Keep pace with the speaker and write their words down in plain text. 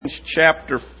Philippians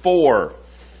chapter 4.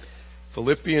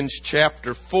 Philippians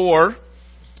chapter 4.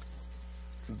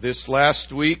 This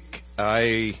last week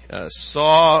I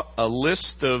saw a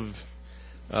list of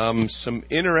some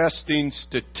interesting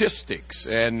statistics,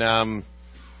 and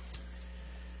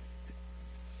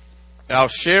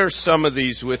I'll share some of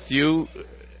these with you,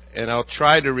 and I'll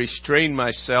try to restrain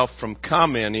myself from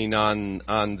commenting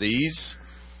on these.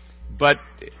 But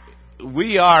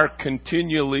we are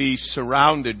continually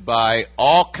surrounded by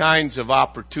all kinds of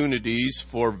opportunities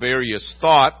for various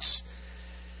thoughts,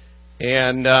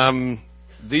 and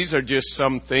these are just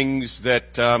some things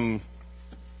that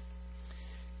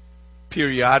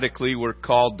periodically we're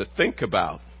called to think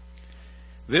about.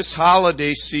 This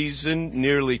holiday season,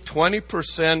 nearly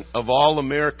 20% of all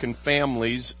American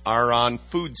families are on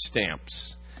food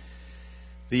stamps.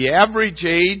 The average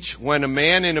age when a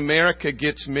man in America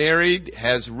gets married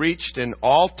has reached an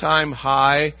all-time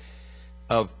high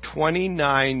of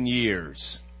 29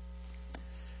 years.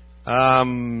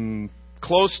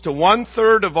 Close to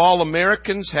one-third of all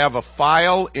Americans have a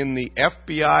file in the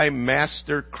FBI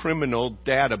Master Criminal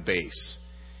Database.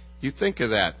 You think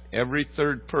of that, every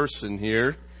third person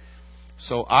here.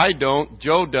 So I don't,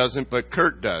 Joe doesn't, but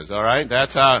Kurt does, all right?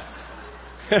 That's how...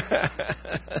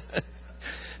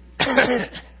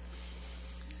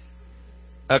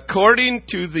 According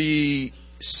to the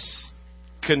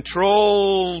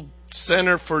Control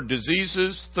Center for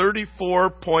Diseases,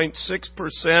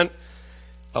 34.6%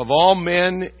 of all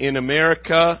men in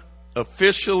America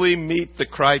officially meet the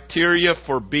criteria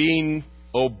for being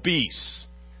obese.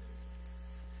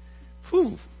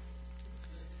 Whew.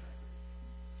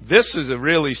 This is a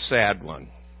really sad one.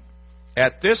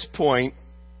 At this point,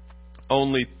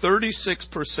 only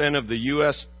 36% of the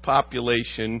U.S.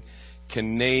 population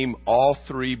can name all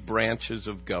three branches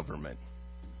of government.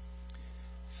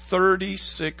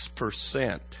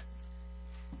 36%.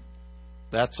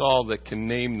 That's all that can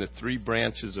name the three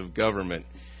branches of government.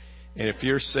 And if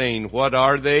you're saying, what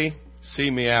are they?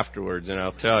 See me afterwards and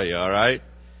I'll tell you, all right?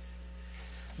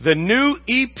 The new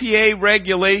EPA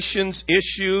regulations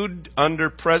issued under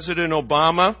President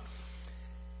Obama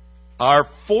are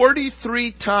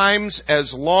 43 times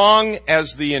as long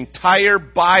as the entire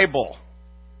Bible.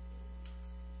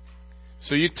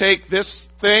 So you take this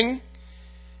thing,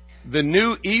 the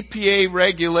new EPA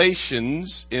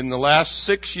regulations in the last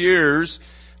 6 years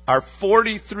are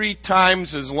 43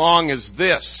 times as long as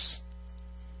this.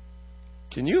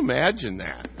 Can you imagine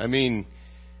that? I mean,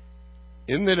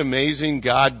 isn't it amazing?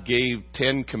 God gave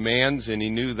 10 commands and He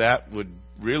knew that would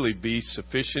really be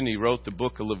sufficient. He wrote the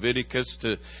book of Leviticus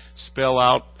to spell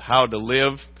out how to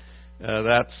live.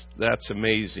 That's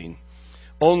amazing.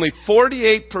 Only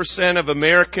 48% of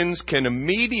Americans can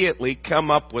immediately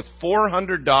come up with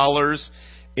 $400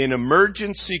 in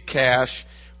emergency cash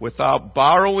without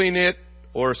borrowing it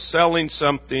or selling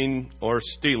something or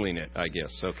stealing it, I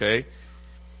guess, okay?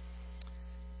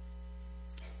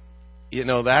 You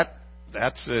know, I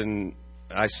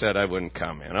said I wouldn't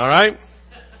comment, all right?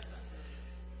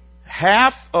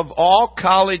 Half of all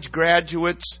college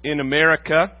graduates in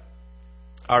America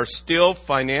are still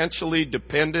financially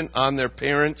dependent on their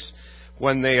parents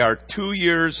when they are 2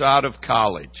 years out of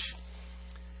college.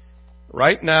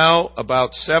 Right now,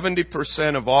 about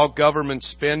 70% of all government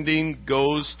spending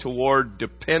goes toward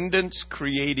dependence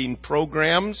creating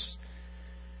programs.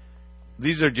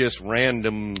 These are just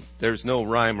random, there's no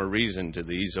rhyme or reason to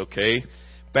these, okay?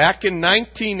 Back in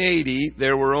 1980,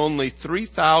 there were only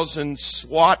 3,000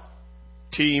 SWAT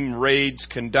team raids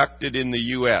conducted in the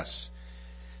U.S.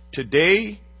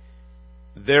 Today,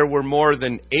 there were more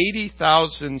than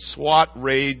 80,000 SWAT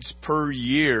raids per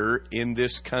year in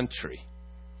this country.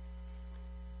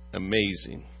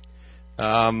 Amazing.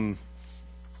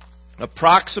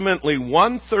 Approximately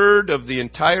one-third of the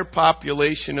entire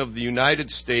population of the United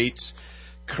States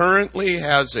currently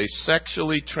has a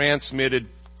sexually transmitted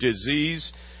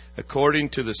disease, according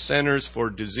to the Centers for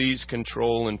Disease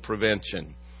Control and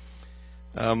Prevention.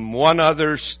 One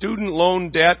other, student loan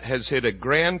debt has hit a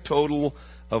grand total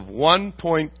of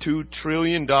 $1.2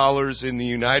 trillion in the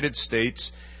United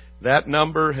States. That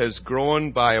number has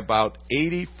grown by about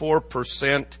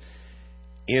 84%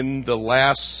 in the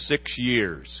last 6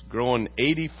 years. Grown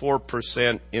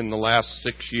 84% in the last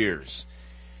 6 years.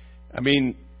 I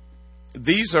mean,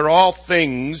 these are all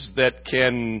things that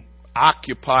can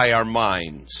occupy our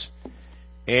minds.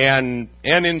 And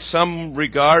in some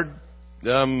regard,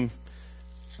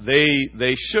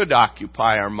 they should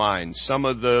occupy our minds, some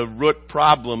of the root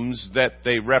problems that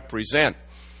they represent.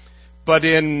 But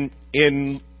in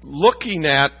looking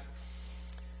at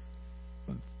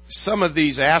some of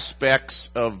these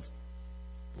aspects of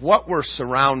what we're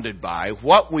surrounded by,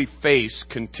 what we face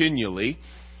continually.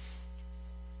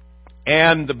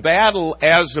 And the battle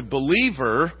as a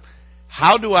believer,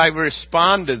 how do I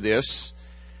respond to this?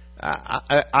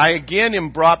 I again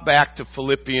am brought back to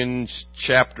Philippians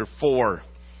chapter 4.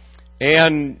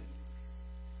 And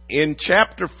in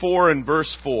chapter 4 and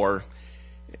verse 4,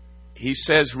 he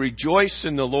says, "Rejoice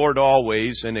in the Lord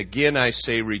always, and again I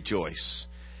say rejoice.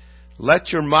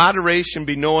 Let your moderation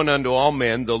be known unto all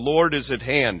men. The Lord is at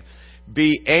hand.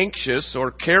 Be anxious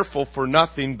or careful for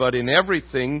nothing, but in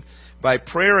everything, by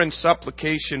prayer and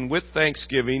supplication with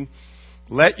thanksgiving,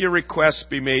 let your requests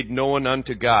be made known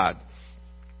unto God.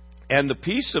 And the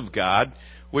peace of God,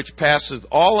 which passeth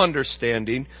all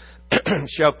understanding,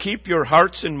 shall keep your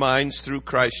hearts and minds through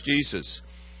Christ Jesus."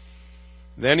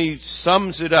 Then he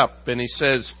sums it up and he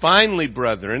says, "Finally,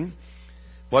 brethren,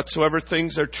 whatsoever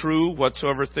things are true,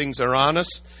 whatsoever things are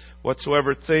honest,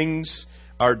 whatsoever things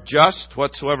are just,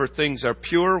 whatsoever things are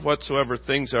pure, whatsoever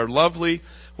things are lovely,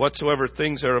 whatsoever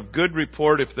things are of good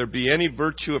report, if there be any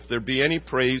virtue, if there be any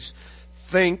praise,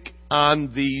 think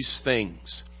on these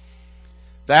things."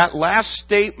 That last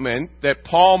statement that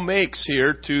Paul makes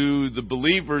here to the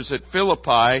believers at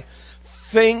Philippi,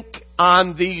 think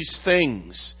on these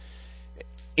things.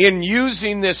 In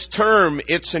using this term,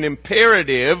 it's an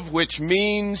imperative, which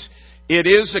means it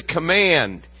is a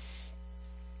command.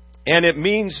 And it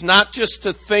means not just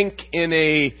to think in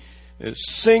a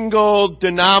single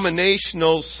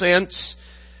denominational sense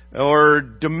or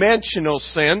dimensional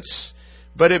sense,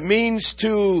 but it means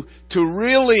to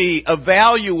really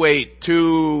evaluate,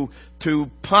 to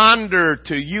ponder,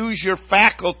 to use your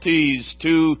faculties,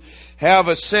 to have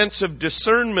a sense of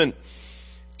discernment,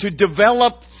 to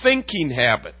develop thinking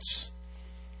habits.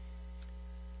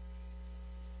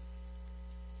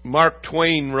 Mark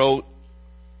Twain wrote,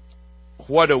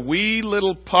 "What a wee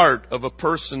little part of a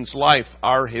person's life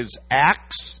are his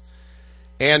acts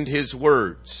and his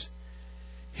words.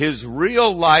 His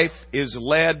real life is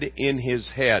led in his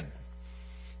head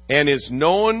and is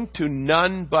known to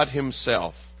none but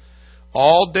himself.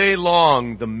 All day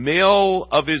long the mill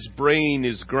of his brain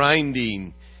is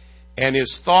grinding, and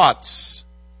his thoughts,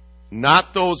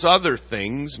 not those other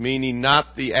things," meaning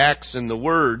not the acts and the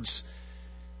words,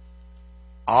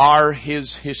 "are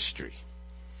his history."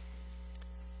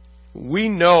 We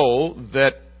know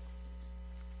that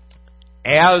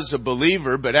as a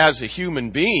believer, but as a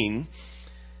human being,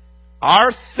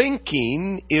 our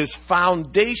thinking is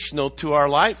foundational to our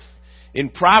life. In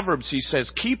Proverbs, he says,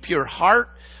 "Keep your heart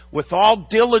with all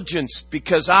diligence,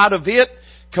 because out of it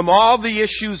come all the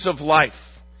issues of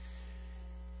life.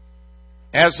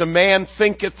 As a man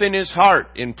thinketh in his heart,"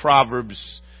 in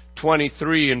Proverbs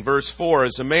 23 and verse 4,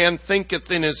 "as a man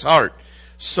thinketh in his heart,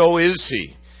 so is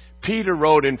he." Peter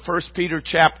wrote in 1 Peter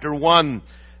chapter 1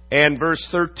 and verse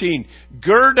 13,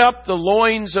 "Gird up the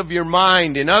loins of your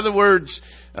mind." In other words,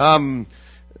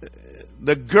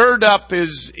 the gird up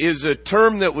is a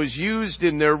term that was used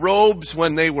in their robes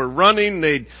when they were running.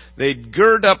 They'd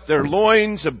gird up their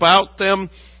loins about them,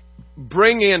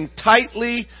 bring in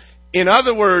tightly. In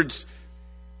other words,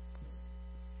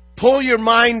 pull your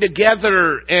mind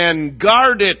together and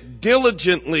guard it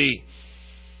diligently,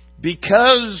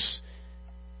 because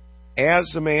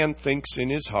as a man thinks in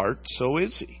his heart, so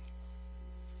is he.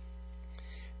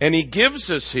 And he gives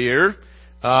us here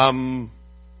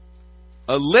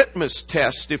a litmus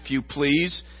test, if you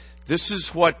please. This is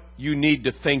what you need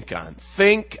to think on.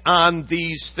 Think on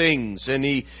these things. And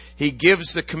he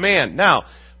gives the command. Now,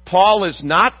 Paul is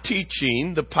not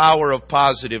teaching the power of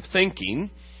positive thinking.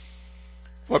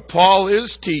 What Paul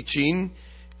is teaching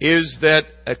is that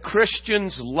a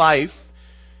Christian's life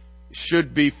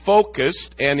should be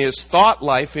focused, and his thought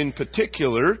life in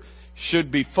particular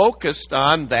should be focused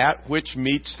on that which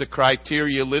meets the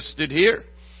criteria listed here.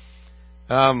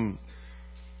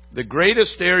 The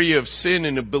greatest area of sin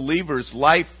in a believer's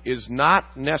life is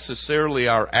not necessarily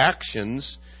our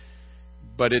actions,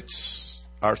 but it's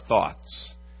our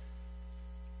thoughts.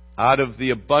 Out of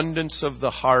the abundance of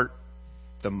the heart,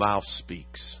 the mouth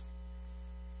speaks.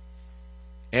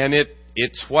 And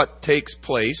it's what takes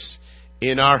place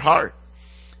in our heart.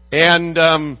 And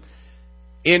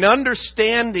in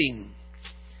understanding,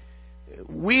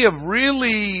 we have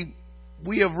really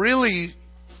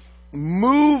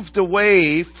moved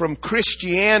away from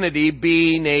Christianity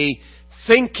being a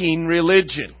thinking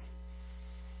religion.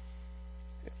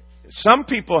 Some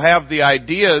people have the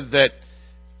idea that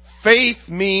faith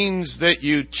means that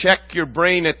you check your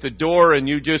brain at the door and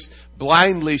you just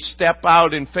blindly step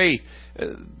out in faith.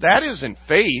 That isn't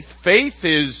faith. Faith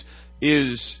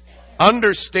is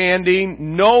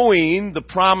understanding, knowing the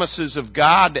promises of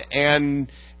God, and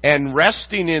and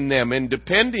resting in them and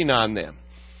depending on them.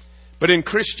 But in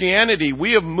Christianity,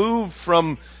 we have moved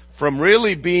from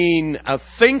really being a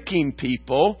thinking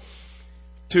people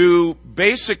to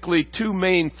basically two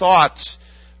main thoughts.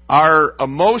 Our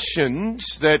emotions,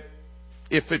 that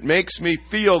if it makes me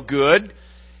feel good,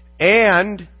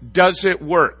 and does it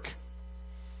work?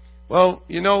 Well,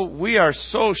 we are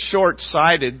so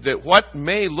short-sighted that what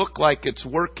may look like it's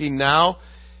working now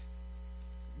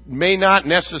may not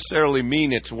necessarily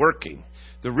mean it's working.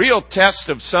 The real test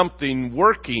of something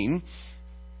working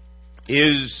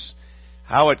is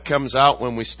how it comes out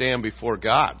when we stand before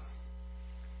God.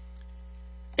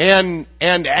 And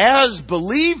as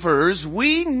believers,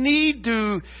 we need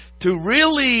to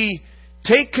really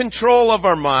take control of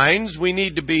our minds. We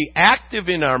need to be active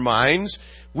in our minds.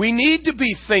 We need to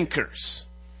be thinkers.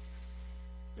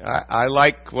 I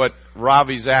like what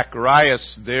Ravi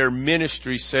Zacharias, their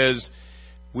ministry, says.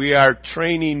 We are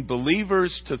training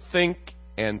believers to think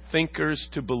and thinkers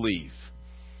to believe.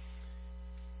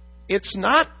 It's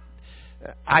not...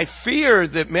 I fear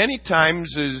that many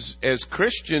times as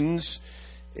Christians,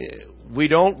 we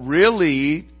don't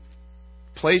really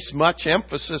place much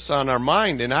emphasis on our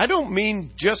mind. And I don't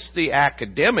mean just the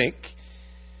academic,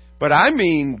 but I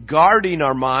mean guarding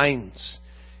our minds.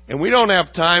 And we don't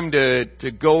have time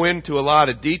to go into a lot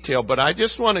of detail, but I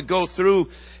just want to go through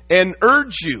and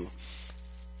urge you.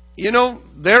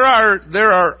 There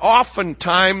are often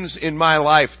times in my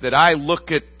life that I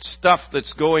look at stuff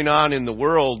that's going on in the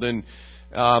world. And,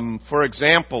 for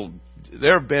example,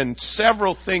 there have been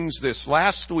several things this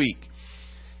last week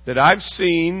that I've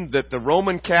seen that the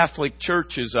Roman Catholic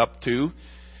Church is up to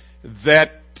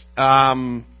that,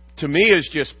 to me, is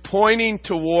just pointing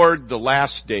toward the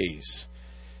last days.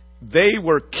 They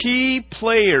were key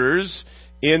players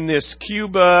in this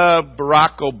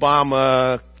Cuba-Barack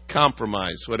Obama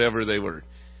compromise, whatever they were.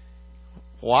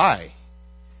 Why?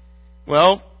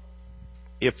 Well,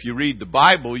 if you read the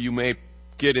Bible, you may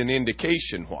get an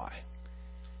indication why.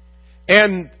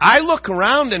 And I look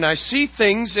around and I see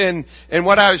things, and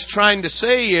what I was trying to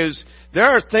say is there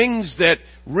are things that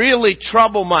really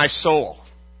trouble my soul.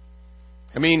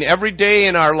 I mean, every day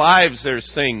in our lives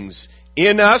there's things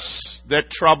in us that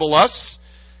trouble us,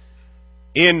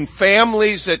 in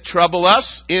families that trouble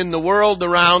us, in the world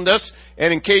around us.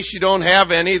 And in case you don't have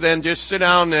any, then just sit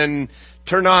down and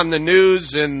turn on the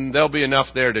news and there'll be enough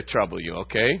there to trouble you,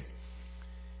 okay?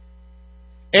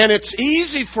 And it's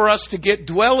easy for us to get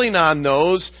dwelling on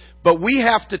those, but we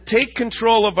have to take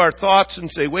control of our thoughts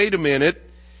and say, wait a minute,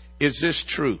 is this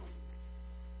true?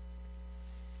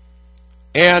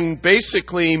 And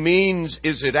basically means,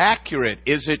 is it accurate?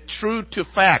 Is it true to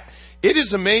fact? It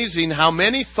is amazing how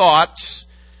many thoughts,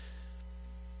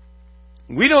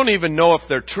 we don't even know if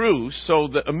they're true, so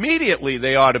immediately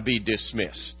they ought to be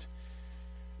dismissed.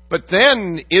 But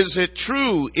then, is it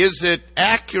true? Is it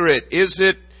accurate? Is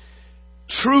it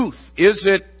truth? Is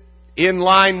it in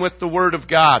line with the Word of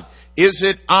God? Is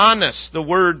it honest? The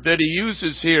word that he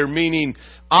uses here, meaning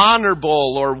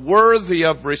honorable or worthy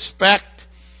of respect.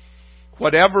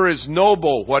 Whatever is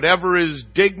noble, whatever is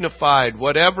dignified,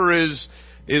 whatever is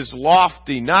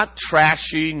lofty, not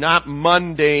trashy, not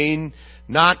mundane,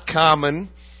 not common.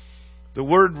 The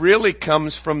word really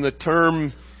comes from the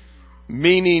term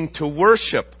meaning to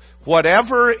worship.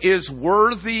 Whatever is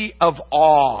worthy of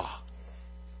awe.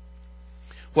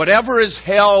 Whatever is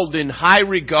held in high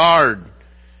regard.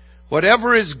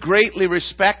 Whatever is greatly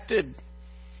respected.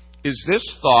 Is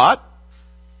this thought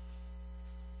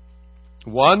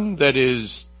one that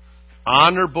is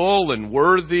honorable and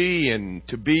worthy and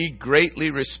to be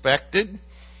greatly respected?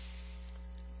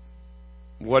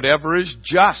 Whatever is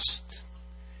just,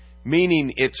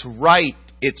 meaning it's right,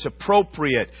 it's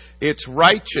appropriate, it's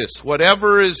righteous.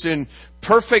 Whatever is in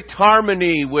perfect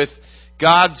harmony with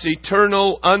God's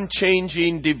eternal,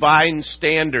 unchanging, divine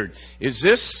standard. Is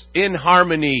this in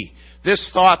harmony, this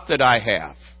thought that I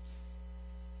have?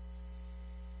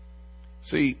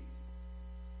 See,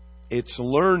 it's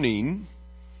learning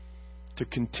to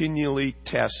continually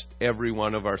test every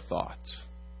one of our thoughts.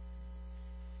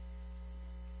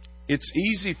 It's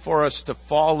easy for us to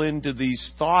fall into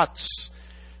these thoughts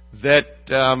that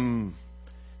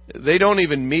they don't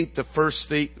even meet the first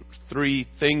three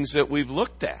things that we've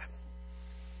looked at.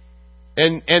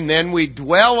 And then we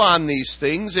dwell on these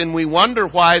things and we wonder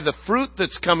why the fruit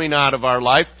that's coming out of our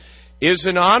life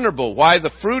isn't honorable, why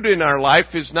the fruit in our life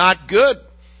is not good.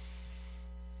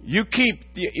 We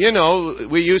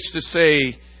used to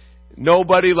say,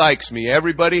 nobody likes me,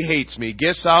 everybody hates me,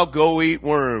 guess I'll go eat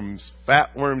worms,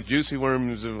 fat worms, juicy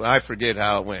worms, I forget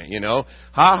how it went, Ha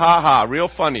ha ha, real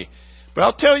funny. But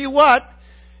I'll tell you what,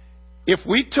 if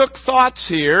we took thoughts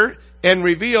here and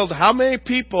revealed how many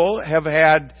people have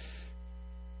had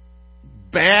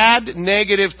bad,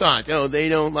 negative thoughts. Oh, they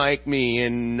don't like me,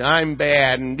 and I'm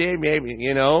bad, and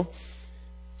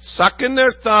sucking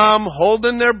their thumb,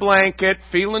 holding their blanket,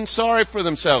 feeling sorry for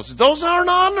themselves. Those aren't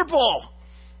honorable.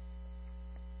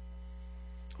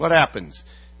 What happens?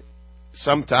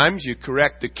 Sometimes you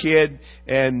correct a kid,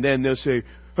 and then they'll say,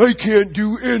 I can't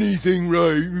do anything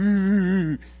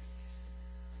right.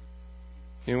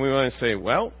 And we want to say,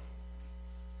 well,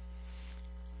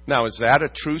 now is that a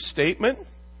true statement?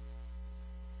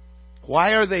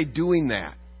 Why are they doing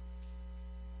that?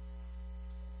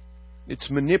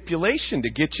 It's manipulation to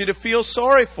get you to feel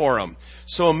sorry for them.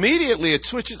 So immediately it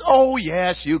switches, oh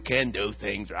yes, you can do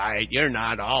things right. You're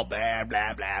not all bad,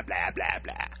 blah, blah, blah, blah,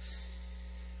 blah.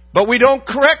 But we don't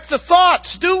correct the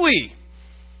thoughts, do we?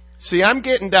 See, I'm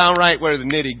getting down right where the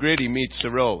nitty-gritty meets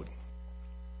the road.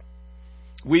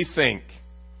 We think,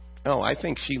 oh, I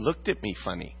think she looked at me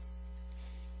funny.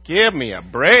 Give me a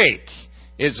break.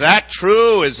 Is that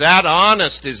true? Is that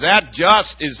honest? Is that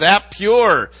just? Is that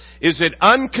pure? Is it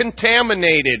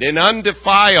uncontaminated and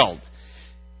undefiled?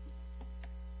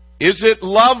 Is it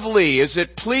lovely? Is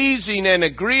it pleasing and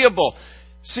agreeable?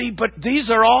 See, but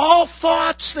these are all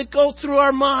thoughts that go through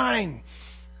our mind.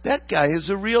 That guy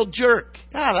is a real jerk.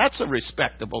 Yeah, that's a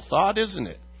respectable thought, isn't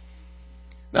it?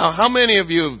 Now, how many of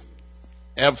you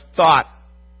have thought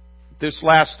this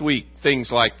last week things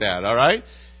like that, all right?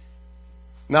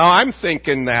 Now, I'm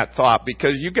thinking that thought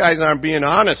because you guys aren't being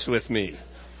honest with me.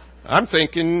 I'm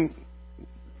thinking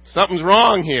something's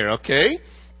wrong here, okay?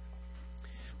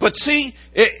 But see,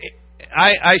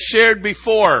 I shared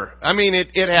before. I mean,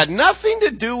 it had nothing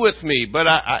to do with me, but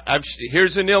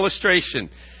here's an illustration.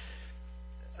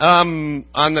 On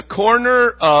the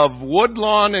corner of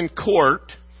Woodlawn and Court,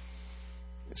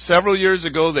 several years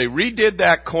ago, they redid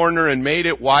that corner and made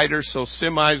it wider so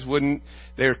semis wouldn't.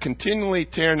 They were continually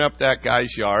tearing up that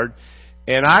guy's yard.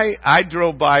 And I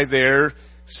drove by there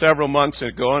several months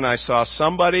ago and I saw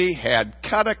somebody had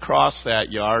cut across that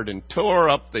yard and tore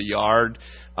up the yard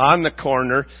on the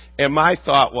corner. And my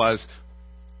thought was,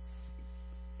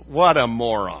 what a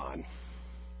moron.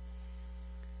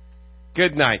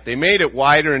 Good night. They made it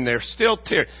wider and they're still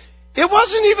tearing. It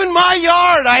wasn't even my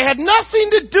yard. I had nothing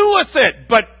to do with it.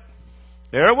 But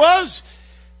there it was.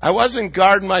 I wasn't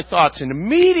guarding my thoughts. And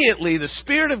immediately the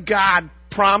Spirit of God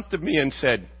prompted me and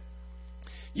said,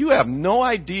 you have no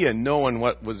idea knowing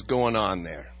what was going on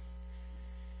there.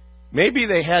 Maybe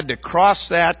they had to cross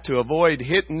that to avoid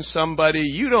hitting somebody.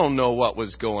 You don't know what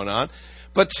was going on.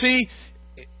 But see,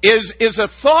 is a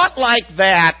thought like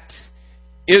that,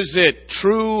 is it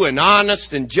true and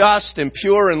honest and just and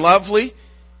pure and lovely?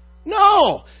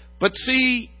 No. But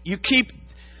see, if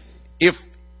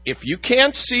you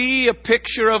can't see a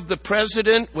picture of the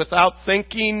president without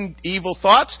thinking evil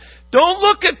thoughts, don't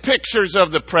look at pictures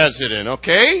of the president,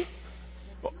 okay?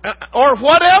 Or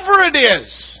whatever it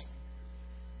is.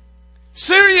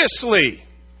 Seriously.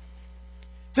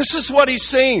 This is what he's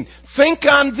saying. Think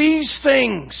on these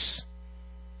things.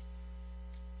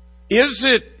 Is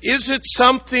it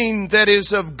something that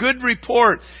is of good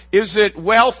report? Is it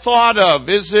well thought of?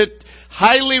 Is it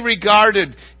highly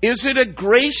regarded? Is it a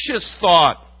gracious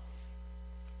thought?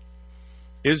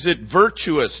 Is it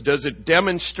virtuous? Does it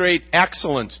demonstrate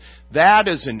excellence? That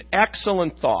is an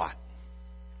excellent thought.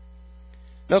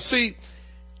 Now see,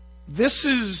 this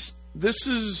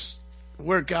is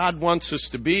where God wants us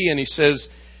to be, and He says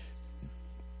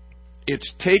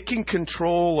it's taking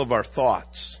control of our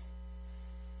thoughts.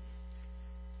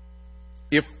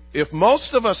 If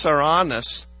most of us are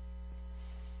honest,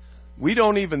 we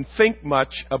don't even think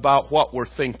much about what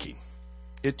we're thinking.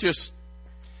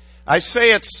 I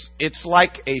say it's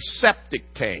like a septic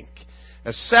tank.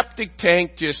 A septic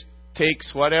tank just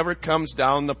takes whatever comes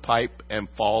down the pipe and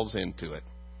falls into it.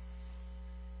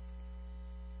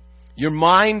 Your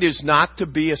mind is not to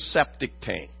be a septic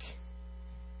tank.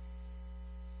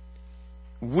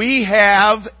 We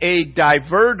have a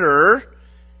diverter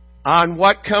on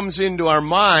what comes into our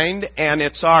mind, and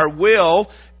it's our will,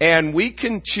 and we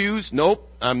can choose, nope,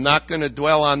 I'm not going to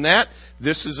dwell on that.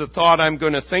 This is a thought I'm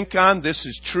going to think on. This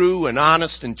is true and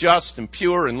honest and just and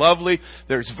pure and lovely.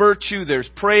 There's virtue, there's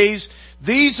praise.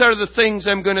 These are the things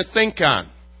I'm going to think on.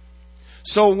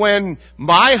 So when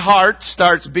my heart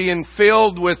starts being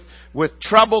filled with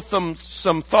troublesome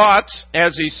thoughts,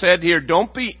 as he said here,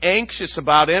 don't be anxious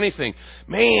about anything.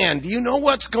 Man, do you know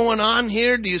what's going on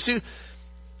here? Do you see?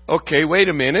 Okay, wait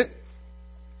a minute.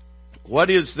 What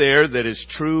is there that is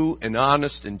true and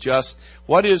honest and just?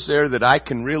 What is there that I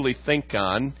can really think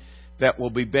on that will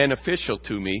be beneficial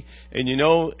to me. And you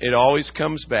know, it always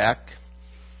comes back.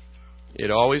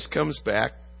 It always comes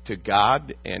back to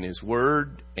God and His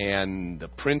Word and the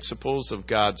principles of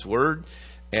God's Word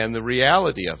and the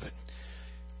reality of it.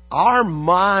 Our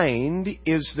mind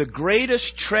is the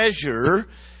greatest treasure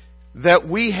that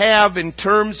we have in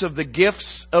terms of the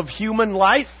gifts of human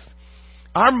life.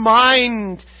 Our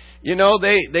mind, you know,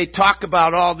 they talk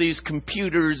about all these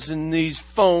computers and these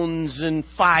phones and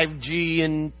 5G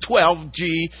and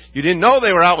 12G. You didn't know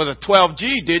they were out with a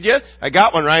 12G, did you? I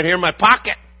got one right here in my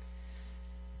pocket.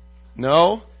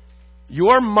 No.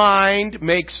 Your mind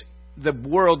makes the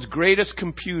world's greatest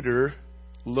computer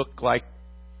look like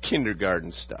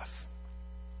kindergarten stuff.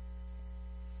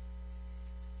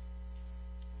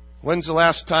 When's the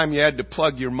last time you had to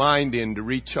plug your mind in to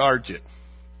recharge it?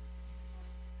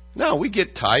 No, we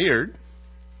get tired.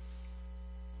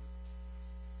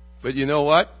 But you know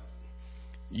what?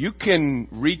 You can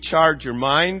recharge your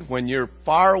mind when you're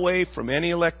far away from any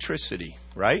electricity,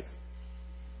 right?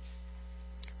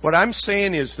 What I'm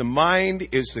saying is the mind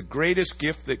is the greatest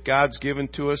gift that God's given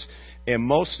to us, and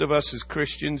most of us as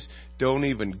Christians don't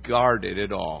even guard it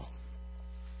at all.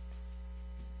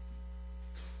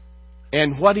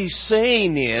 And what he's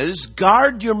saying is,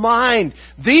 guard your mind.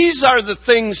 These are the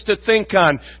things to think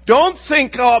on. Don't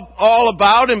think all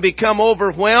about and become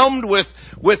overwhelmed with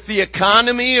the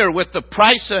economy or with the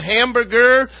price of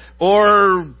hamburger,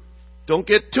 or don't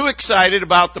get too excited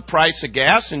about the price of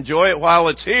gas. Enjoy it while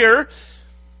it's here.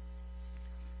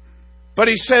 But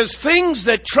he says, things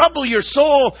that trouble your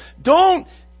soul, don't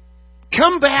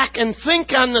come back and think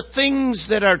on the things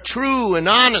that are true and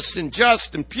honest and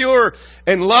just and pure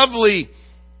and lovely.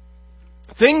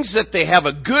 Things that they have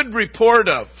a good report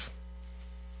of.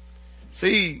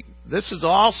 See, this is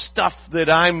all stuff that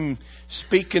I'm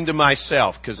speaking to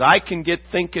myself, because I can get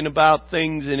thinking about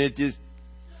things and it just...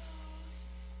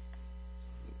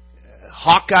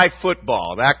 Hawkeye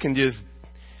football, that can just...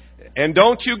 And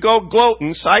don't you go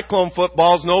gloating. Cyclone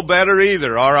football's no better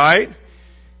either, all right?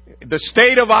 The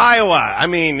state of Iowa, I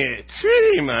mean,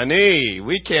 gee, money,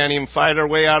 we can't even fight our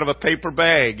way out of a paper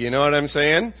bag, you know what I'm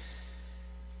saying?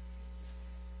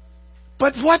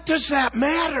 But what does that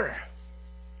matter?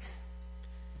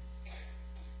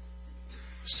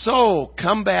 So,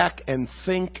 come back and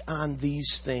think on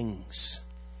these things.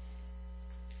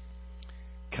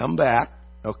 Come back,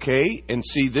 okay? And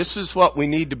see, this is what we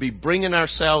need to be bringing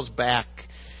ourselves back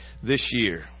this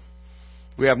year.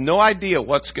 We have no idea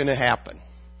what's going to happen.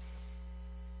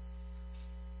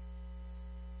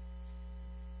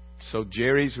 So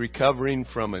Jerry's recovering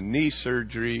from a knee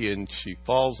surgery and she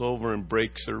falls over and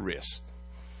breaks her wrist.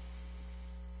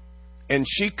 And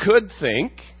she could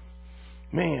think,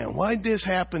 man, why'd this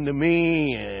happen to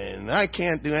me? And I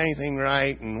can't do anything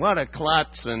right. And what a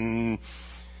klutz. And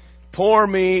poor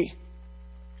me.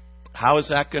 How is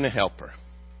that going to help her?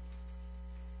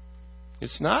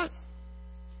 It's not.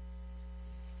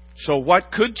 So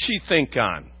what could she think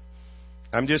on?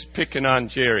 I'm just picking on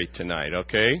Jerry tonight,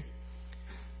 okay?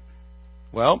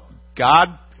 Well,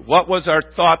 God, what was our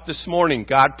thought this morning?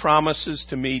 God promises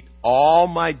to meet all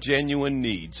my genuine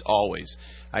needs, always.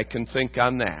 I can think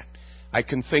on that. I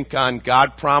can think on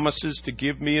God promises to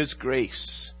give me His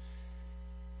grace.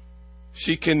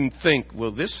 She can think,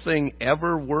 will this thing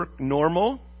ever work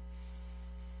normal?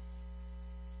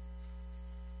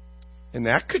 And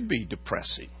that could be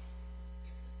depressing.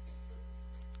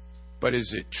 But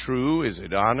is it true? Is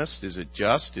it honest? Is it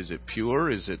just? Is it pure?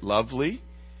 Is it lovely?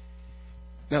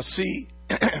 Now see,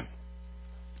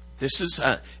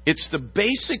 it's the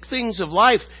basic things of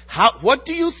life. What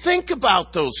do you think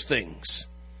about those things?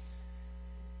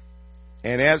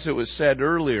 And as it was said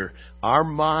earlier, our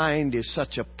mind is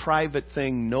such a private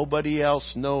thing. Nobody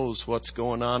else knows what's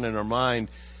going on in our mind.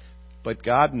 But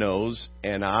God knows,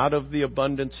 and out of the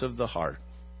abundance of the heart,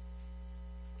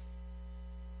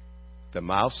 the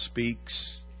mouth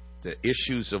speaks, the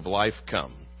issues of life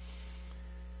come.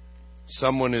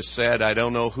 Someone has said, I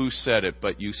don't know who said it,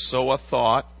 but you sow a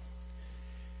thought,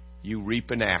 you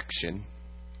reap an action.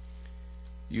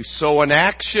 You sow an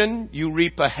action, you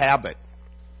reap a habit.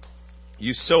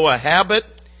 You sow a habit,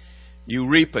 you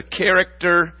reap a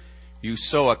character. You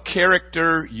sow a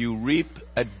character, you reap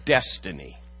a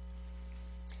destiny.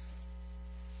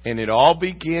 And it all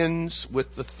begins with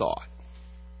the thought.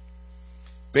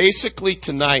 Basically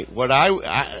tonight, what I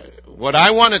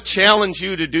want to challenge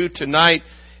you to do tonight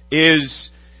is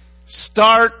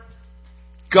start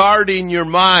guarding your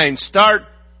mind. Start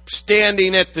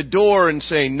standing at the door and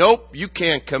saying, nope, you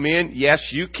can't come in. Yes,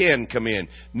 you can come in.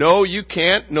 No, you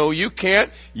can't. No, you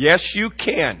can't. Yes, you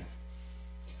can.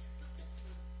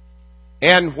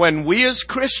 And when we as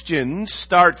Christians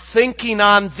start thinking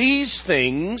on these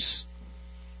things,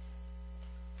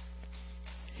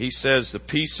 he says the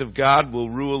peace of God will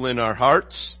rule in our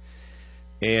hearts,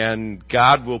 and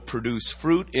God will produce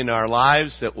fruit in our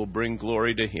lives that will bring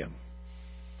glory to Him.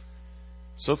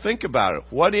 So think about it.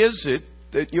 What is it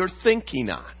that you're thinking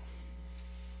on?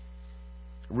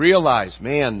 Realize,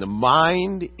 man, the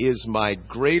mind is my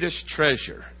greatest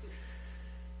treasure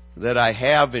that I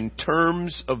have in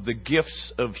terms of the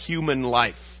gifts of human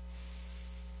life.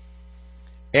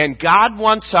 And God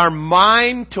wants our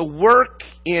mind to work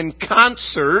in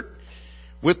concert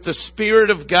with the Spirit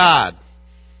of God.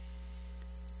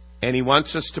 And He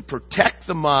wants us to protect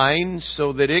the mind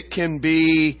so that it can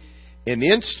be an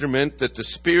instrument that the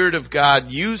Spirit of God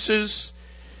uses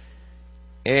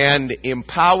and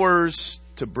empowers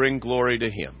to bring glory to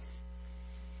Him.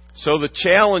 So the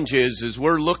challenge is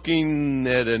we're looking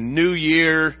at a new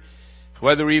year.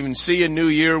 Whether we even see a new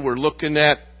year, we're looking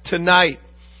at tonight.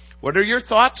 What are your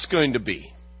thoughts going to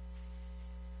be?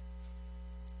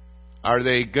 Are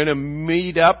they going to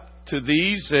meet up to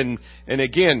these? And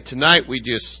again, tonight we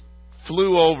just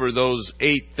flew over those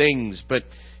 8 things. But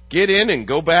get in and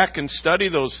go back and study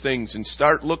those things and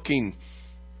start looking.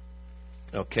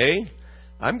 Okay?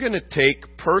 I'm going to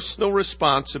take personal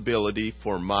responsibility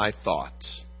for my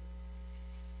thoughts.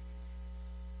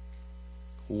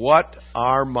 What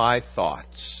are my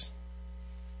thoughts?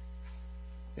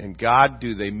 And God,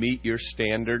 do they meet your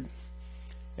standard?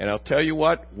 And I'll tell you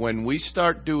what, when we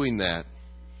start doing that,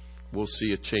 we'll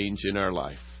see a change in our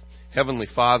life. Heavenly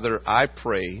Father, I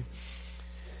pray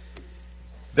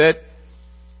that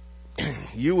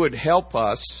You would help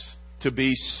us to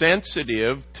be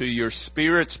sensitive to Your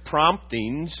Spirit's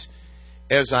promptings,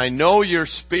 as I know Your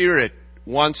Spirit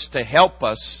wants to help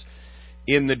us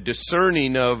in the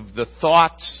discerning of the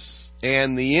thoughts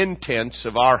and the intents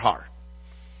of our heart.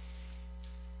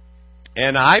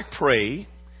 And I pray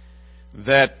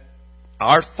that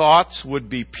our thoughts would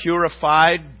be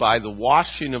purified by the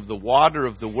washing of the water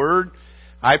of the Word.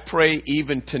 I pray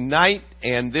even tonight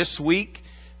and this week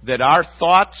that our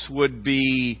thoughts would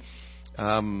be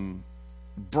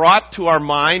brought to our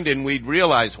mind, and we'd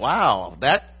realize, wow,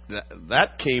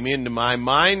 that came into my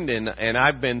mind, and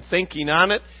I've been thinking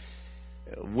on it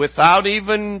without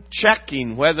even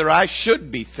checking whether I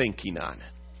should be thinking on it.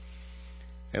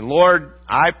 And Lord,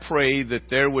 I pray that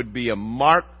there would be a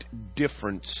marked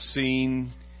difference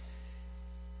seen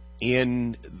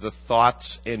in the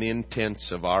thoughts and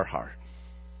intents of our heart.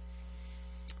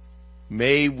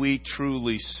 May we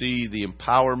truly see the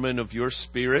empowerment of Your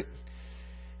Spirit.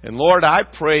 And Lord, I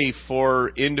pray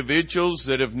for individuals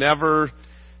that have never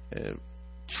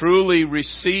truly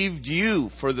received You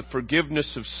for the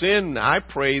forgiveness of sin. I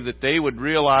pray that they would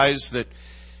realize that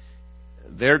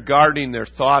their guarding their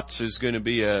thoughts is going to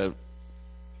be an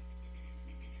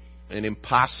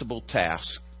impossible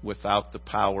task without the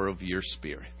power of Your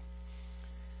Spirit.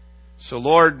 So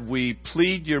Lord, we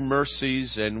plead Your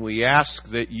mercies, and we ask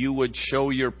that You would show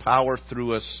Your power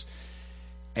through us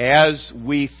as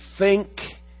we think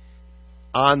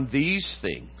on these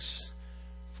things.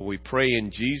 For we pray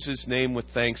in Jesus' name with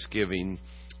thanksgiving.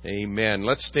 Amen.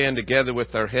 Let's stand together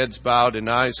with our heads bowed and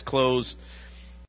eyes closed.